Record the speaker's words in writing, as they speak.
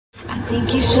I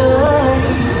think you should.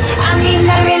 I mean,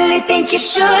 I really think you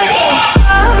should. Yeah.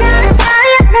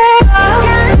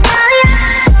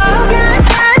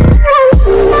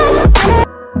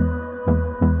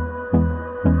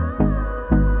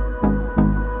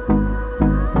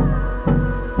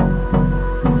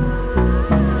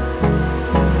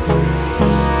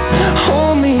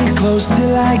 Hold me close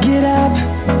till I get up.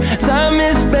 Time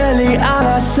is barely on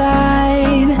our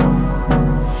side.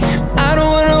 I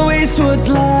don't wanna waste what's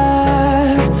left.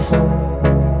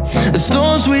 The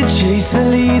storms we chase are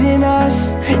leading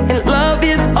us, and love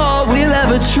is all we'll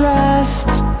ever trust.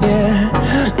 Yeah,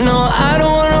 no, I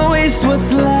don't wanna waste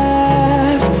what's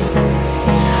left.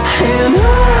 And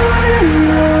on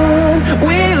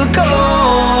we'll go,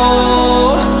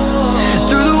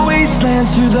 through the wastelands,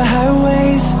 through the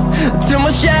highways, till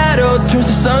my shadow turns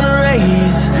to sun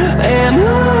rays. And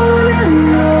on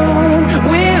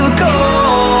we'll go,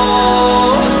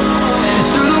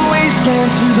 through the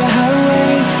wastelands, through the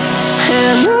highways,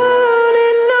 and on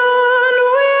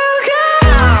we'll go.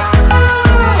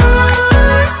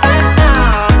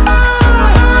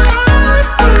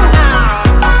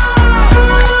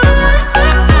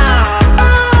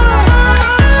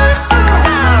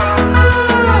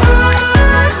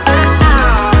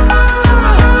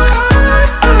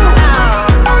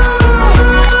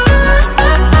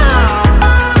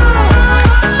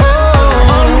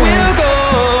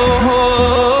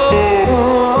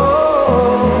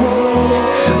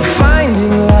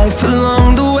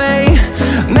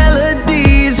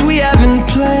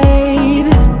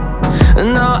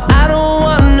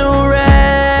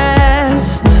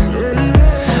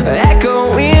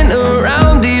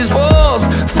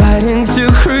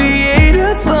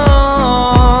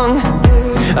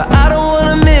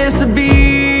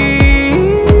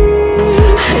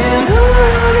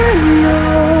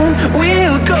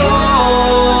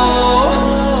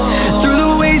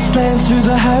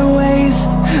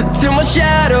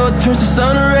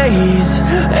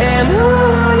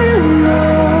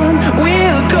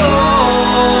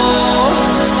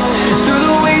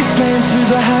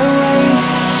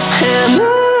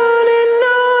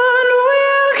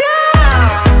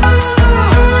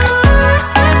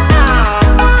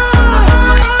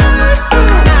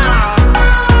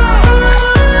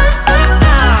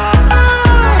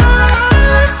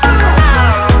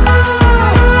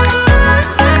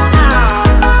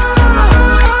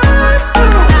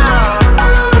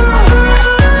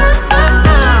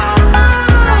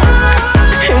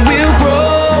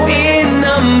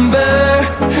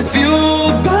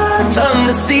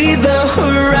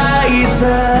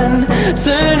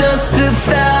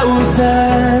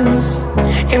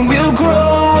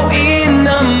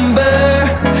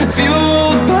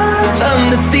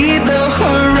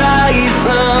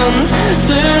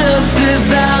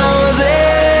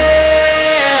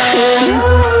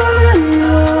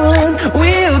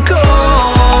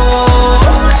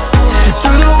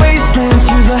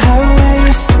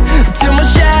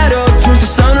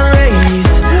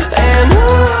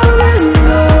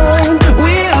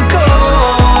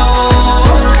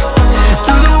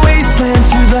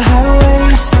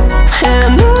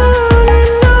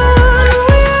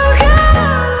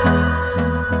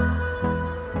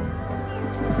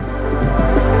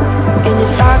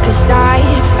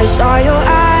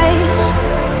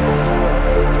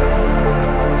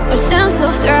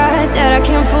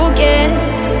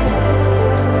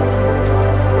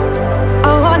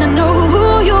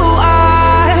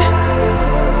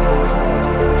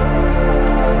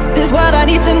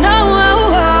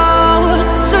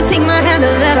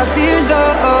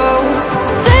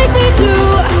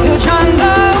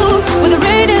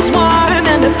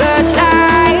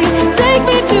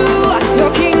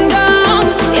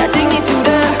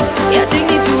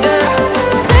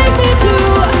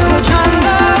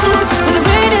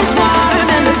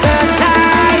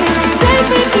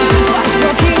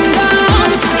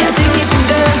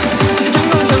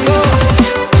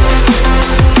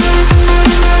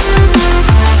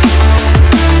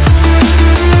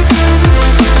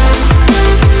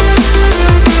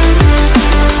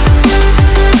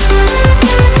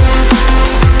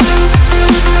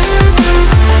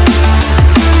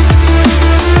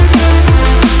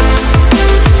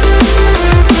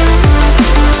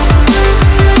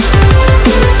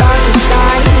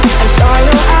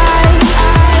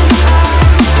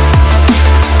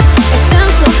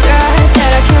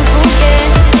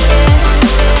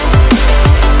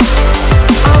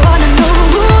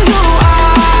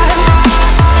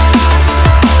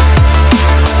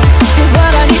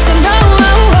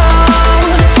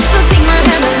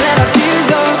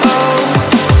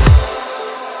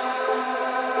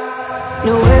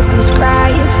 words to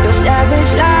describe your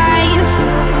savage life.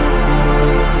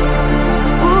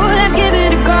 Ooh, let's give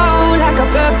it a go like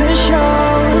our purpose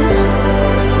shows.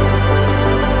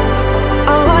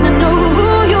 I wanna know who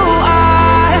you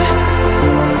are.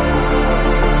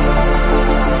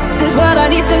 This world I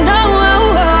need to know.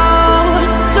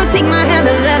 So take my hand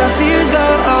and let our fears go.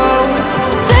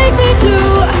 Take me to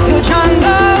your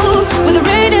jungle where the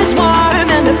rain is warm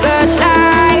and the birds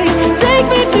fly. Take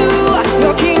me to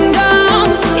your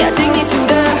kingdom. Yeah, take me to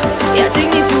the, yeah,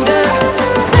 take me to the.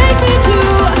 Take me to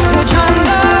your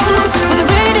jungle where the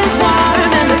rain is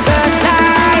warm and the birds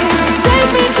fly. Take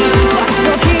me to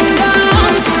your kingdom.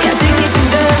 Yeah, take me to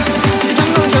the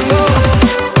jungle, jungle.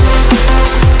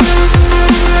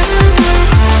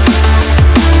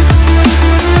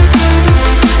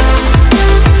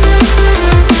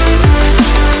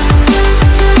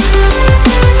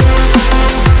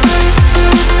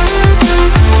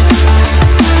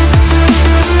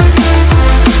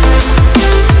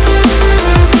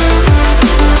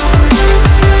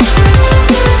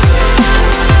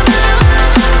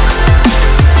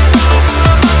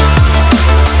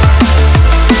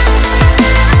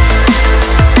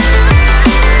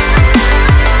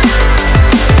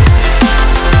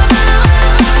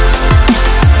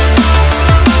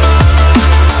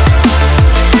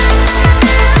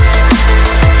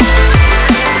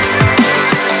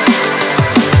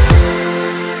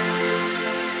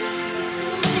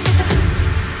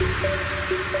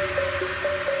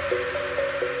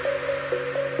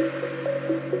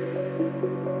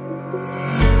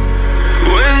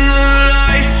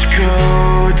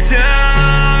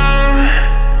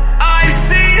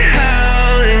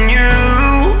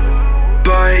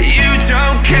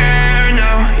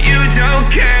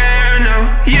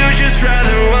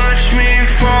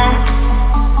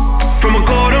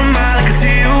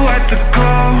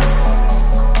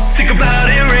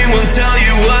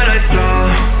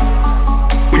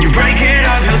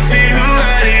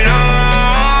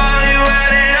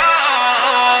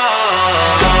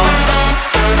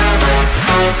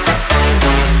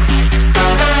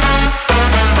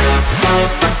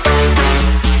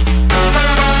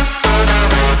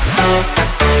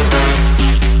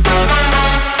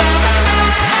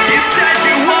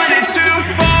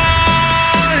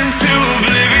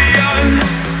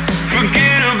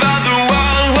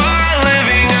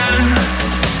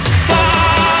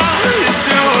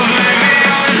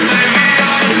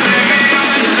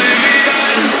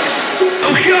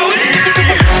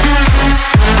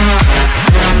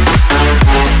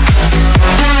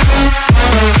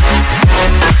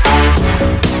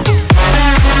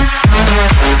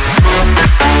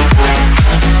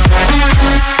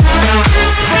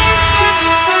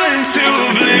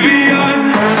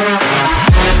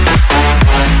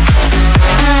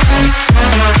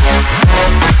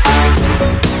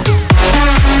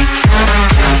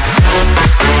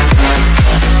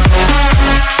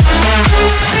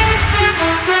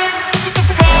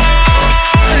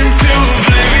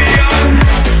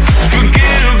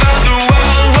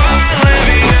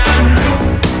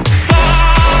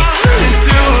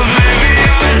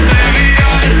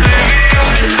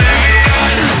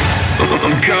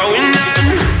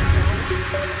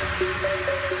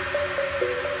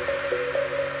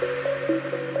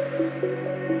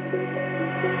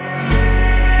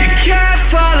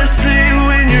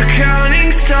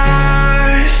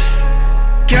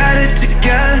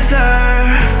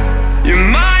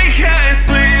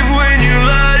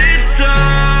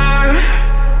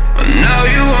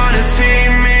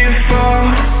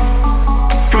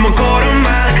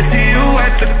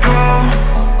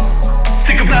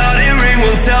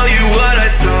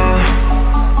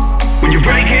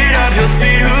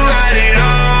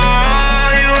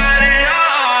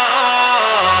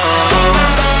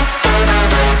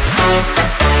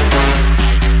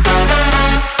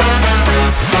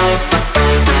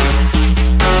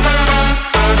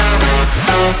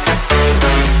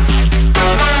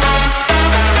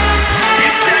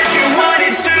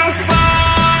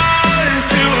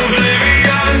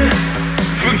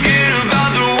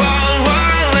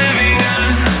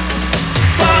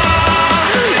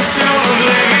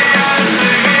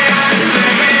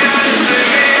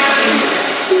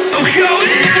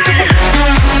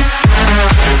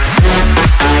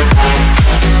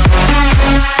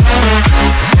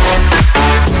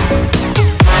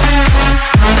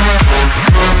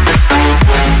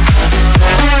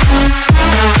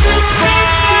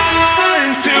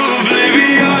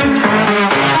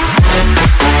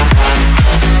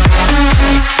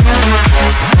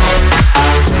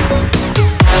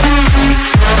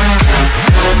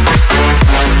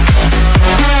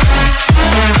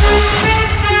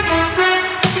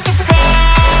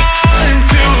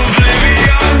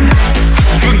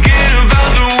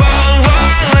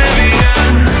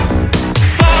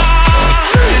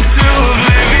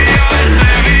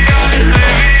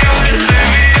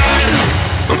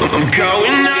 I'm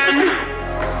going on.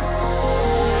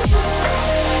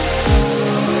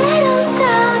 Settle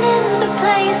down in the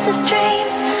place of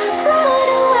dreams, float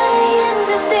away in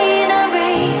the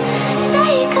scenery.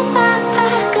 Take a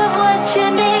backpack of what you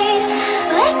need.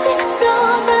 Let's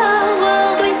explore the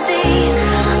world we see.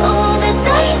 All the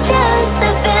dangers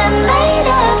have been made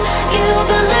up. You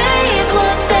believe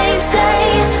what they say.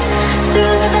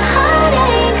 Through the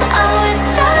heartache, I would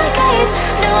stargaze.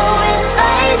 No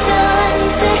invasion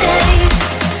today.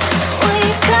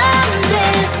 We've come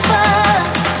this far,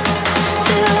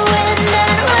 through wind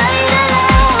and rain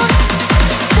alone.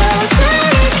 So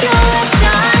take your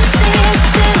chances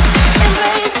to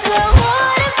embrace the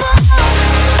waterfall.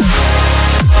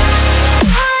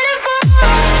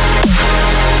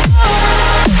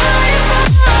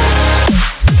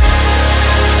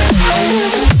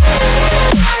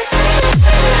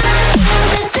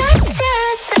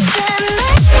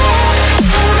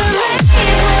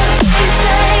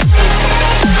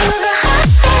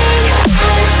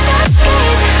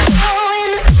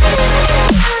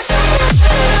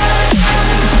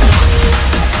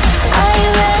 Are you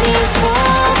ready for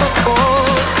the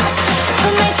cold?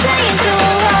 When my train to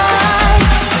arrive.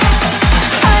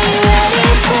 Are you ready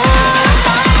for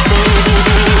heartbeat?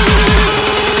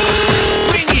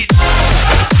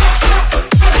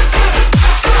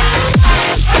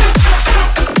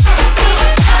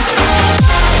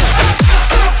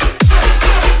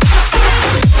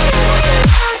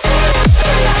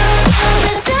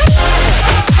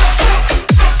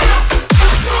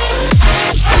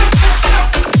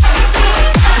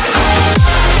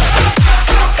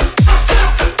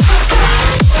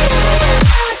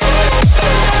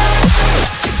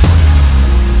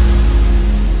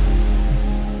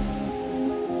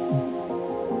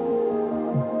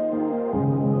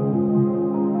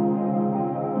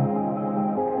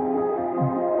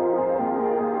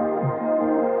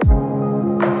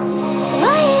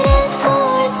 Waiting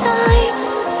for time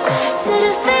to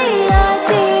defeat our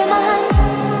demons.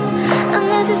 And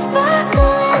there's a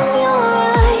sparkle in your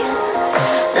eye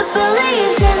that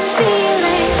believes in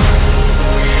feelings.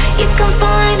 You can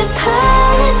find a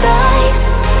paradise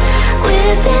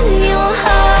within your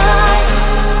heart.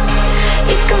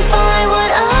 You can find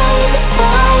what I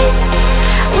despise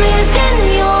within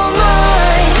your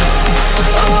mind.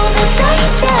 All the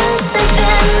dangers have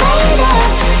been made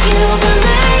up. You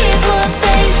believe what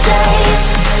they say.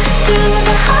 Through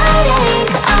the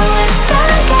heartache, I would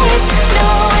stargaze. No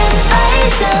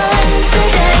invasion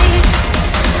today.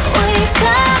 We've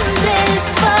come this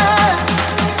far,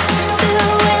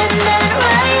 through wind and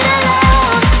rain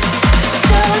alone.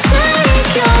 So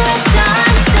take your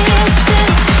chances.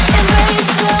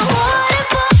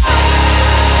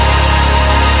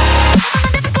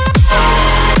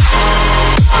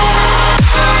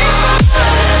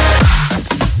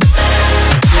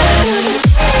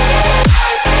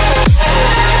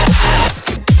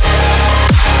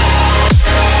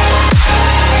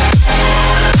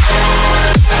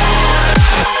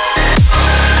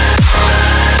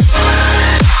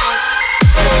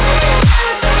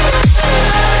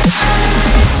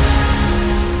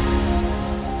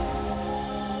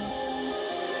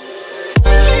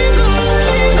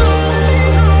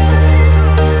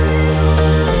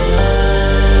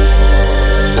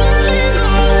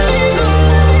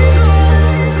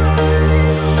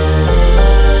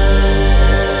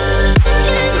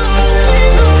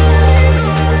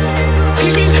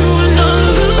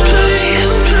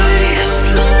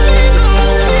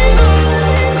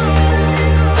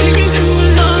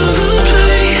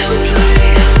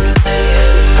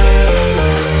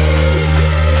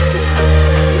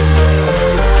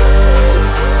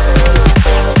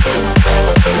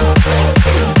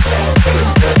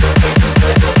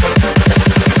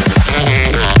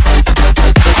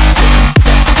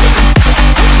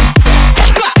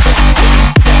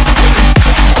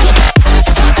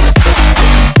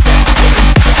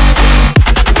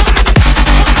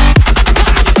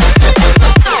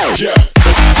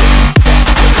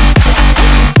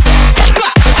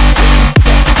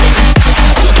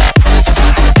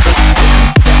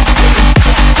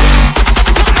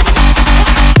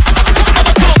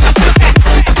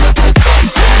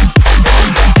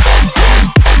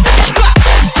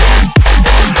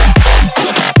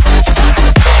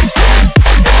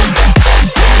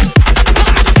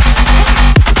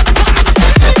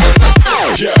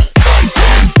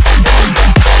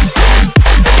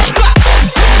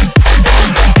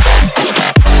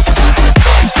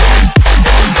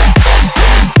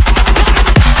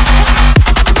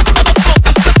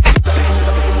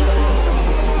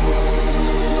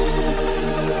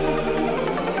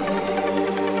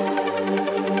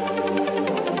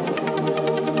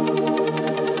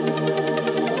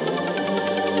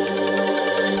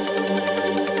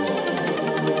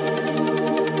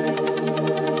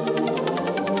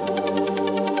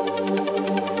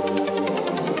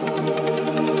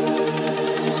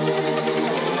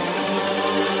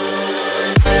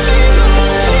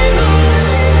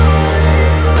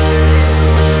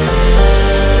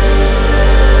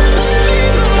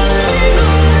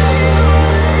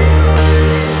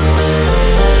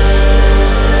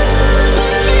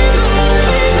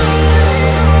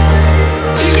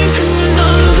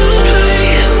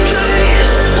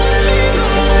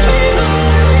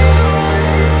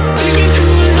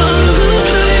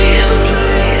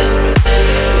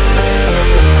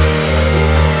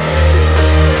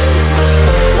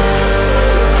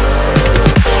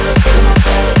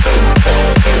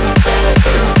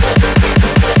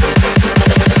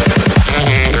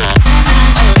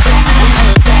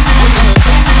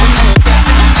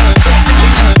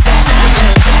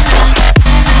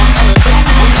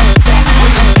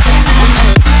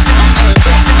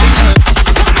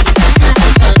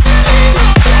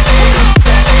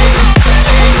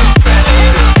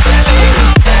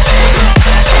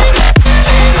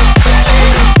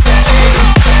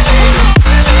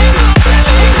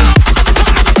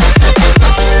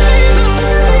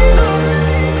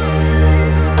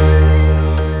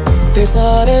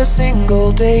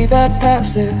 day that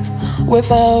passes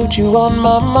without you on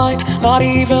my mind. Not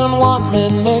even 1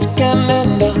 minute can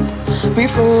end up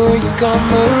before you come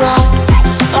around.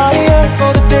 I yearn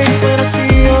for the days when I see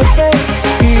your face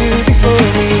here before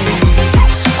me.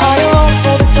 I long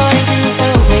for the times you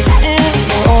held me in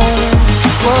your arms.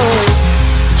 Whoa.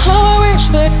 How I wish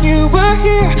that you were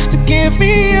here to give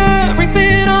me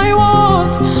everything I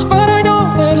want, but I know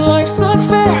that life's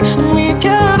unfair and we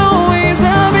can't always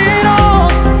have it all.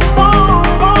 Whoa,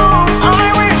 whoa, I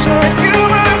wish that you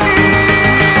were here.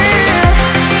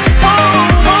 Whoa,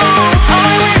 whoa,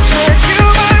 I wish that you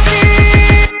were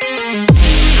here.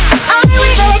 I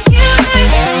wish that you were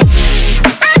here.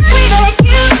 I wish that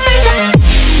you were here.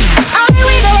 I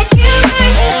wish that you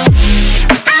were here. I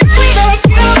wish that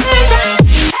you were here.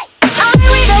 I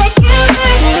wish that you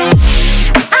were here.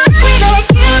 I wish that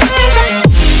you were here.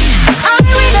 I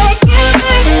wish that you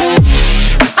were here.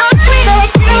 I wish that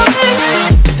you were here.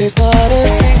 There's not a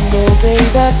single day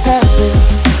that passes,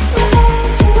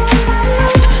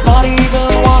 not even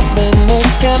 1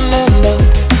 minute can end up.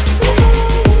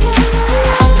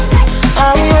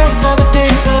 I yearn for the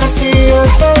days when I see your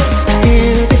face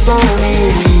here before me.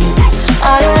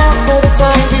 I long for the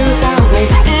times you held me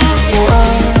in your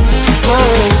arms.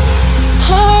 Whoa.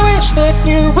 How I wish that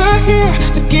you were here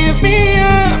to give me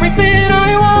everything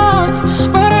I want,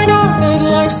 but I know that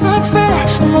life's unfair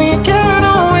and we can't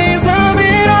always have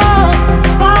it all.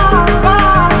 Wow,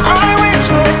 wow, I wish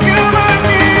that you were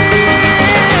here.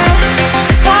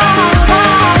 Wow,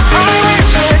 wow, I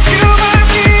wish that you were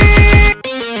here.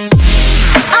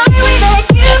 I wish that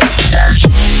you were here.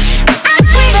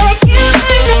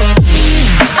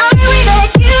 I wish that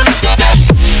you were here. I wish that you were here.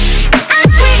 I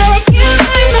wish that you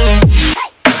were here.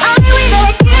 I wish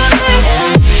that you were here.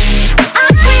 I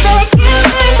wish that you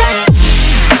were here.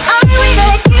 I wish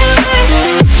that you were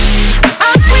here.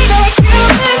 I wish that you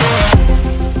were here.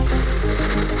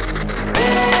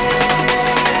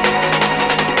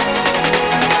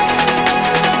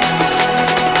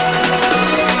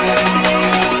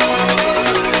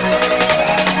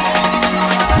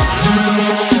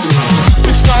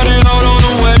 We started out on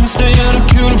a Wednesday and I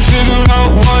couldn't figure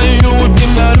out why you would be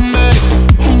mad at me.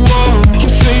 Whoa, you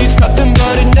say it's nothing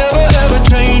but it never ever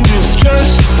changes,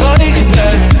 just like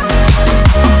that.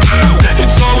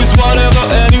 It's always whatever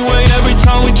anyway, every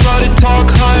time we try to talk,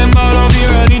 I'm out of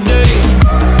here any day.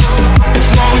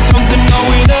 It's always something that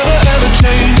we never ever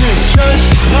changes, just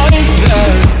like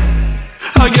that.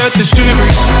 I get the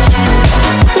shivers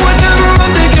whenever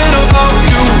I'm thinking about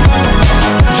you.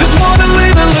 Just wanna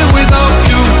leave and live without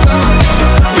you,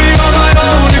 be on my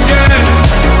own again.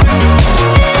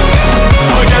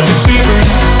 I get the shivers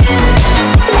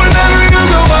whenever you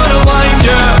go out of line,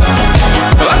 yeah.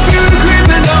 I feel it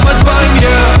creeping down my spine,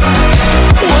 yeah.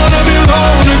 Wanna be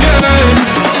alone again.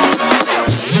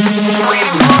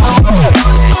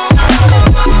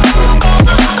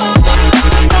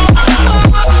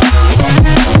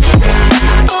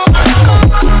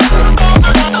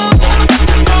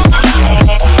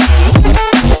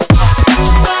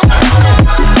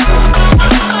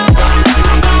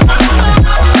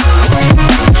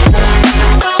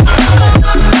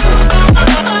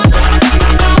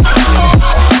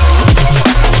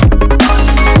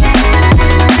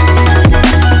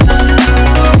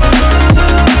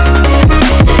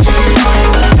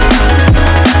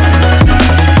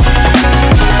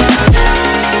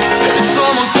 It's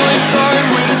almost nighttime,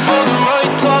 waiting for the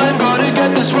right time. Gotta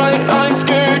get this right, I'm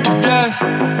scared to death.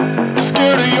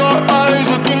 Scared of your eyes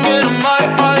looking into my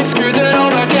eyes. Scared that I'll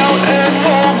back out and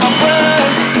hold my breath.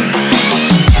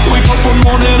 Wake up one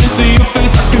morning and see your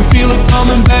face, I can feel it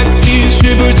coming back. These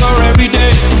shivers are every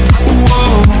day.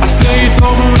 Whoa, I say it's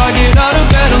over, I get out of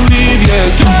bed and leave, yeah.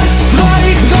 Just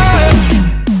like that,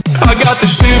 I got the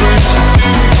shivers